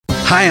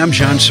Hi, I'm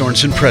John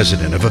Sorensen,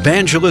 president of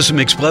Evangelism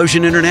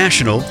Explosion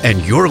International,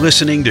 and you're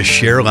listening to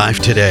Share Life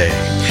Today.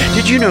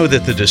 Did you know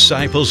that the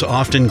disciples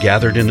often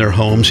gathered in their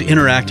homes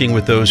interacting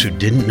with those who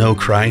didn't know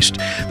Christ?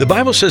 The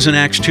Bible says in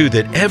Acts 2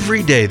 that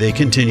every day they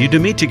continued to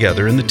meet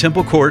together in the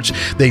temple courts.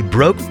 They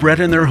broke bread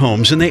in their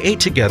homes and they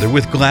ate together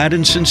with glad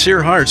and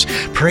sincere hearts,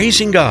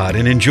 praising God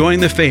and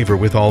enjoying the favor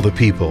with all the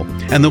people.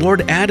 And the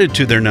Lord added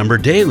to their number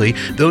daily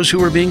those who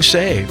were being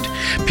saved.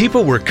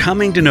 People were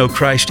coming to know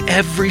Christ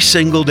every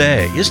single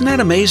day. Isn't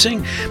that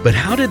amazing? But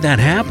how did that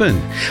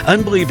happen?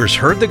 Unbelievers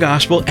heard the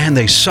gospel and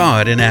they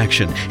saw it in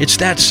action. It's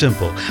that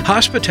simple.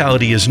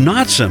 Hospitality is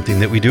not something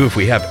that we do if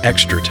we have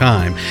extra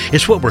time.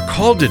 It's what we're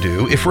called to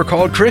do if we're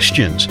called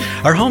Christians.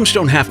 Our homes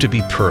don't have to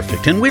be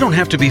perfect and we don't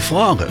have to be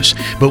flawless.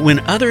 But when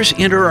others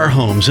enter our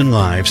homes and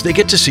lives, they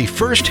get to see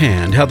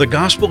firsthand how the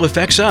gospel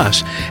affects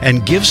us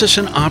and gives us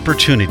an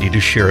opportunity to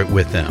share it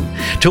with them.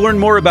 To learn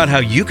more about how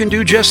you can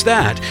do just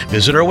that,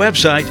 visit our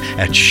website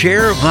at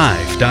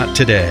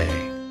sharelife.today.